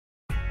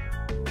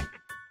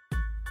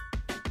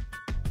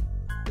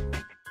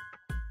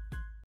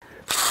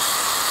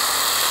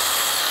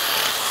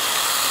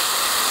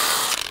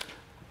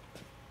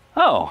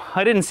Oh,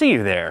 I didn't see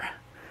you there.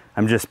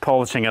 I'm just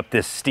polishing up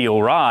this steel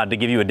rod to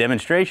give you a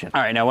demonstration.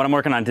 All right, now what I'm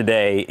working on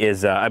today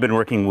is I've been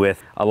working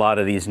with a lot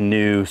of these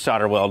new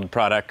solder weld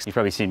products. You've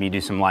probably seen me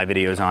do some live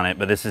videos on it,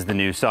 but this is the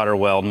new solder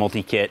weld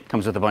multi-kit.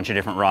 Comes with a bunch of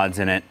different rods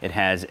in it. It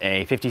has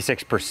a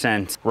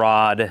 56%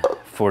 rod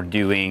for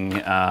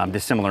doing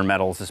dissimilar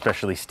metals,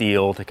 especially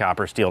steel to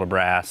copper, steel to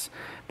brass,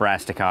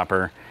 brass to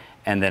copper.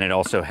 And then it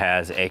also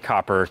has a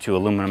copper to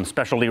aluminum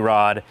specialty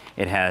rod.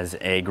 It has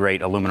a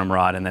great aluminum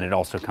rod, and then it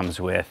also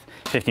comes with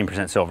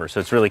 15% silver.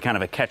 So it's really kind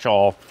of a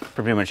catch-all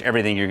for pretty much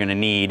everything you're gonna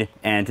need.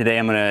 And today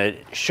I'm gonna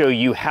show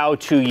you how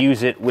to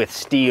use it with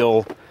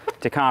steel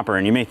to copper.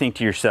 And you may think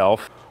to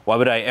yourself, why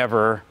would I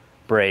ever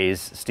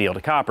braze steel to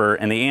copper?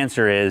 And the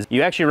answer is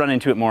you actually run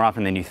into it more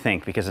often than you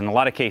think, because in a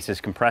lot of cases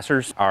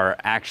compressors are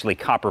actually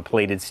copper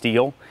plated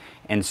steel.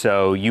 And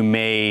so you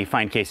may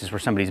find cases where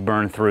somebody's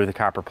burned through the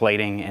copper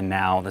plating and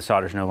now the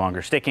solder's no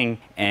longer sticking,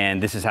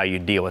 and this is how you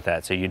deal with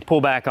that. So you'd pull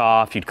back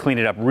off, you'd clean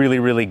it up really,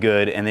 really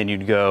good, and then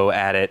you'd go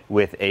at it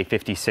with a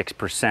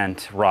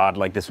 56% rod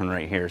like this one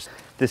right here.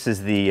 This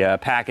is the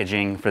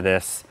packaging for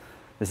this.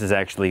 This is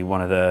actually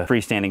one of the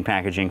freestanding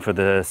packaging for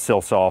the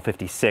Sil Sol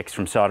 56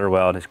 from Solder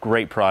Weld. It's a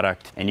great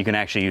product, and you can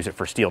actually use it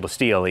for steel to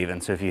steel even.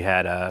 So if you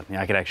had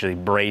I could actually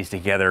braze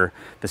together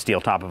the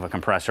steel top of a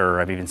compressor.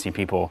 I've even seen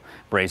people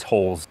braze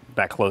holes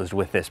back closed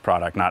with this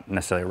product. Not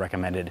necessarily a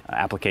recommended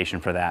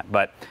application for that,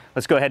 but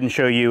let's go ahead and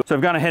show you. So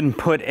I've gone ahead and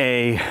put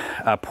a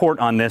port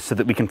on this so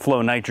that we can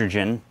flow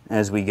nitrogen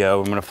as we go.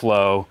 I'm gonna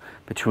flow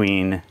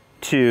between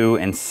 2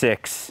 and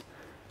 6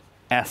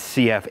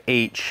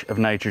 SCFH of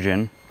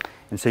nitrogen.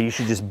 And so you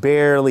should just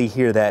barely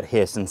hear that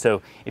hiss. And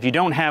so if you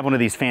don't have one of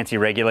these fancy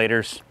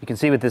regulators, you can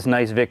see with this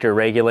nice Victor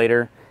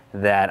regulator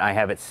that I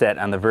have it set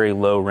on the very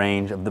low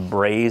range of the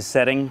Braze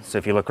setting. So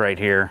if you look right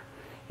here,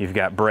 you've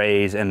got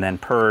Braze and then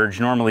purge.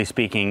 Normally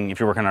speaking, if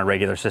you're working on a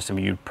regular system,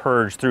 you'd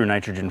purge through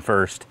nitrogen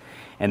first,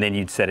 and then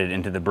you'd set it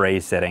into the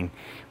Braze setting,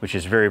 which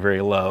is very,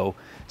 very low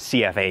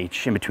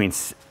CFH, in between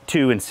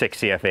 2 and 6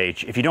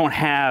 CFH. If you don't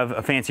have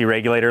a fancy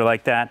regulator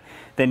like that,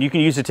 then you can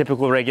use a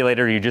typical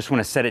regulator. You just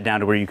want to set it down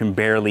to where you can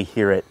barely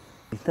hear it.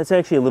 That's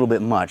actually a little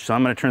bit much, so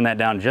I'm going to turn that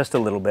down just a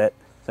little bit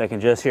so I can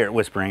just hear it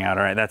whispering out.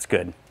 All right, that's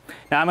good.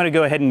 Now I'm going to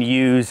go ahead and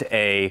use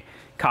a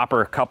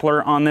copper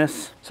coupler on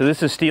this. So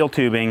this is steel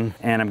tubing,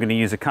 and I'm going to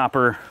use a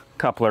copper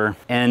coupler,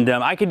 and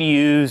I could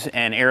use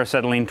an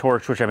acetylene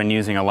torch, which I've been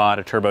using a lot,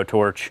 a turbo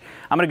torch.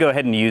 I'm going to go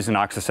ahead and use an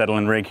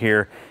oxyacetylene rig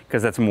here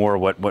because that's more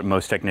what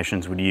most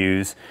technicians would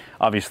use.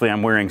 Obviously,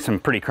 I'm wearing some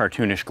pretty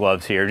cartoonish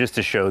gloves here just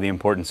to show the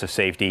importance of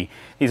safety.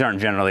 These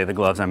aren't generally the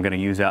gloves I'm going to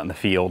use out in the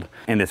field.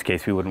 In this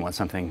case, we wouldn't want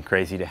something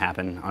crazy to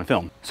happen on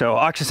film. So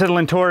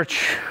oxyacetylene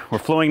torch, we're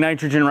flowing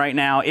nitrogen right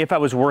now. If I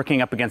was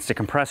working up against a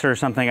compressor or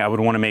something, I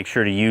would want to make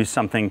sure to use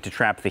something to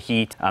trap the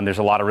heat. There's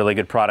a lot of really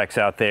good products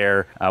out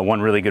there.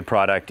 One really good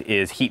product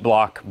is Heat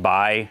Block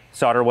by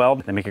Solder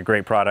Weld. They make a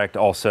great product.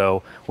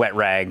 Also, Wet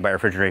Rag by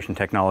Refrigeration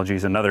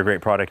Technologies, another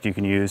great product you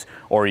can use,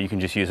 or you can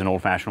just use an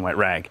old-fashioned wet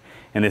rag.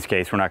 In this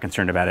case, we're not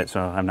concerned about it,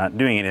 so I'm not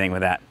doing anything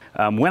with that.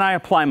 When I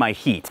apply my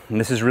heat, and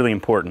this is really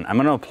important, I'm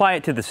going to apply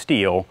it to the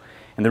steel,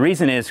 and the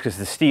reason is because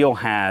the steel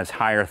has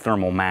higher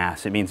thermal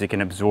mass. It means it can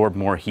absorb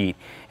more heat,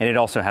 and it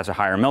also has a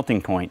higher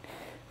melting point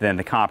than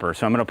the copper.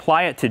 So I'm going to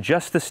apply it to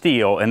just the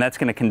steel, and that's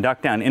going to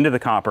conduct down into the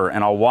copper,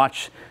 and I'll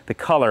watch the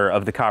color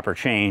of the copper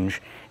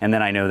change, and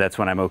then I know that's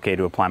when I'm okay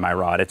to apply my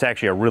rod. It's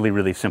actually a really,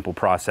 really simple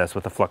process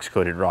with a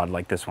flux-coated rod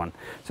like this one.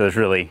 So there's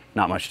really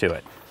not much to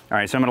it. All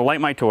right, so I'm going to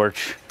light my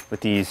torch with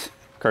these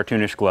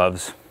cartoonish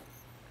gloves.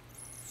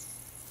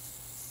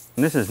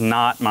 And this is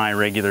not my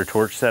regular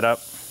torch setup.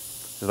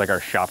 This is like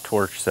our shop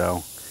torch,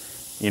 so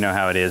you know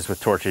how it is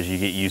with torches. You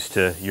get used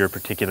to your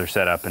particular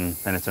setup, and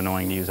then it's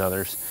annoying to use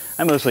others.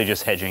 I'm mostly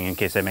just hedging in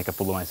case I make a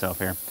fool of myself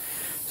here.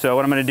 So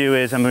what I'm going to do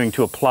is I'm going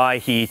to apply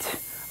heat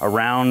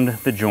around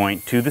the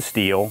joint to the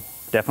steel,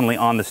 definitely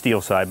on the steel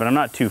side, but I'm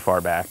not too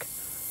far back.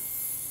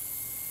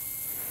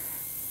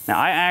 Now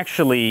I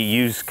actually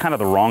use kind of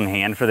the wrong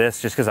hand for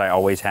this, just because I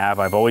always have.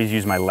 I've always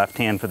used my left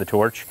hand for the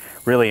torch.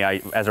 Really,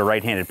 as a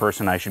right-handed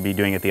person, I should be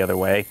doing it the other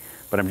way,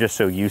 but I'm just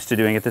so used to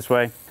doing it this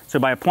way. So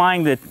by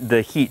applying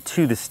the heat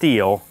to the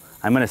steel,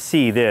 I'm going to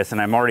see this, and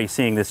I'm already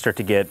seeing this start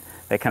to get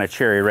that kind of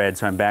cherry red,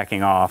 so I'm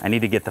backing off. I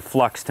need to get the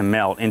flux to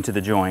melt into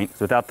the joint.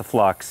 So without the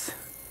flux,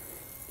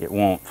 it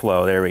won't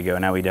flow. There we go.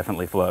 Now we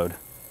definitely flowed.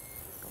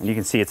 And you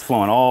can see it's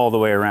flowing all the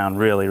way around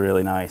really,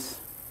 really nice.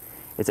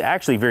 It's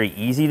actually very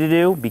easy to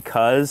do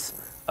because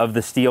of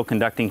the steel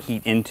conducting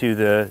heat into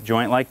the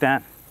joint like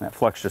that. That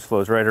flux just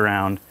flows right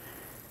around.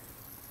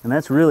 And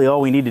that's really all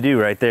we need to do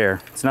right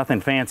there. It's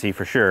nothing fancy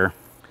for sure.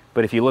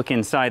 But if you look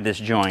inside this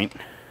joint,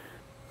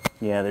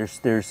 yeah,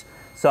 there's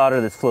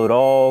solder that's flowed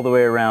all the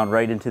way around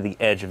right into the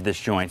edge of this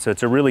joint. So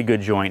it's a really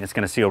good joint. It's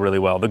going to seal really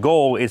well. The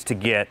goal is to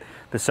get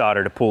the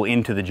solder to pull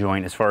into the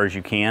joint as far as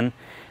you can,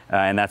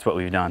 and that's what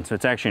we've done. So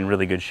it's actually in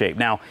really good shape.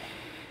 Now,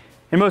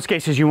 in most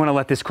cases, you want to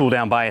let this cool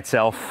down by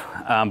itself,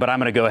 but I'm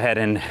going to go ahead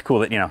and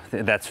cool it. You know,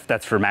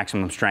 that's for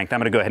maximum strength. I'm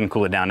going to go ahead and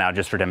cool it down now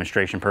just for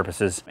demonstration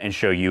purposes and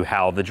show you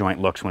how the joint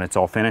looks when it's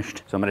all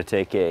finished. So I'm going to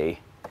take a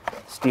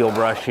steel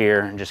brush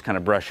here and just kind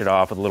of brush it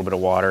off with a little bit of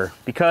water.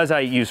 Because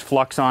I use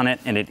Flux on it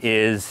and it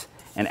is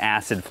an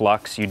acid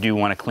flux, you do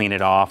want to clean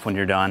it off when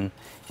you're done.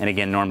 And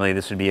again, normally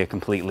this would be a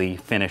completely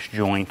finished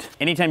joint.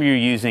 Anytime you're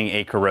using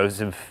a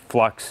corrosive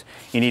flux,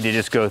 you need to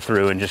just go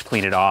through and just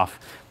clean it off.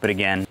 But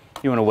again,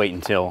 you want to wait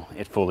until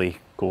it fully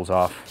cools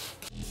off.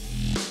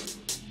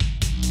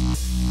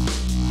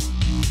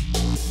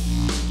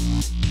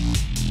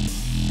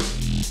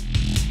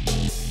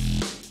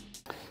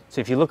 So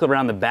if you look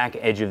around the back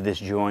edge of this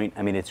joint,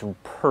 I mean, it's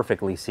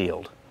perfectly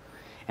sealed.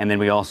 And then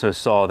we also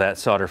saw that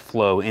solder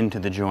flow into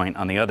the joint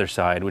on the other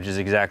side, which is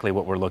exactly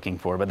what we're looking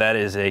for. But that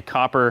is a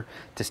copper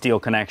to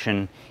steel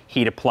connection,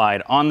 heat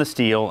applied on the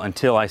steel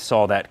until I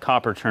saw that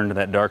copper turn to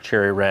that dark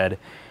cherry red.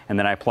 And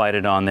then I applied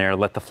it on there,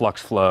 let the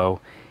flux flow,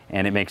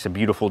 and it makes a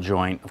beautiful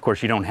joint. Of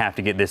course, you don't have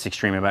to get this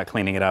extreme about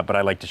cleaning it up, but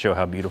I like to show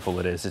how beautiful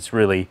it is. It's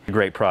really a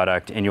great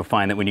product, and you'll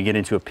find that when you get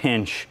into a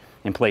pinch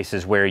in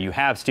places where you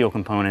have steel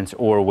components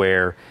or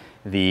where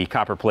the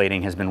copper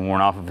plating has been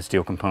worn off of a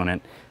steel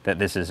component, that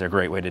this is a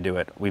great way to do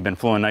it. We've been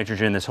flowing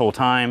nitrogen this whole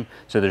time,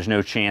 so there's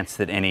no chance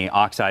that any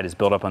oxide is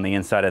built up on the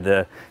inside of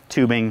the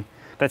tubing.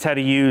 That's how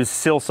to use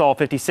Sil Sol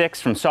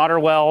 56 from solder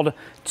weld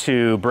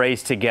to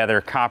braze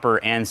together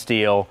copper and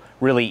steel.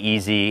 Really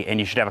easy, and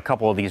you should have a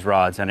couple of these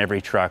rods on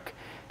every truck,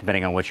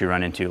 depending on what you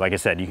run into. Like I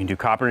said, you can do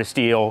copper to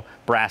steel,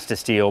 brass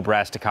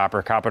to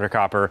copper, copper to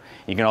copper.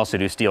 You can also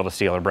do steel to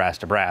steel or brass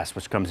to brass,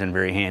 which comes in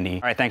very handy.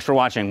 All right, thanks for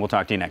watching. We'll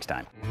talk to you next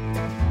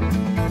time.